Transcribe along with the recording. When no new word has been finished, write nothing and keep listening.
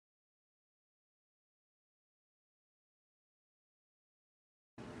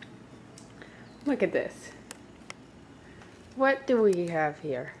Look at this. What do we have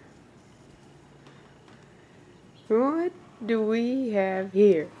here? What do we have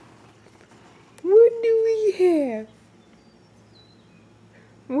here? What do we have?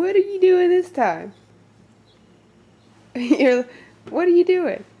 What are you doing this time? What are you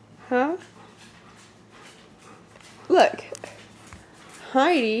doing? Huh? Look,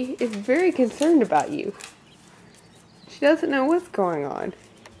 Heidi is very concerned about you. She doesn't know what's going on.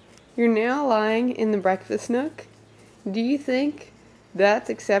 You're now lying in the breakfast nook. Do you think that's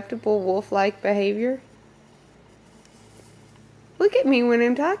acceptable wolf-like behavior? Look at me when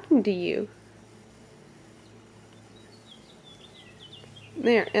I'm talking to you.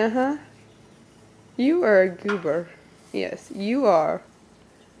 There, You are a goober. Yes, you are.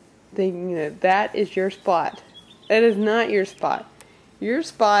 Thinking that that is your spot. That is not your spot. Your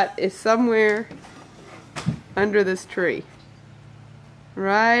spot is somewhere under this tree.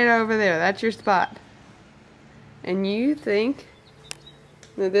 Right over there. That's your spot. And you think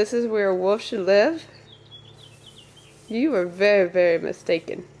that this is where a wolf should live? You are very, very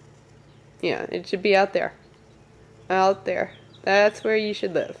mistaken. Yeah, it should be out there. Out there. That's where you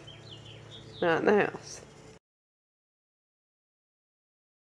should live. Not in the house.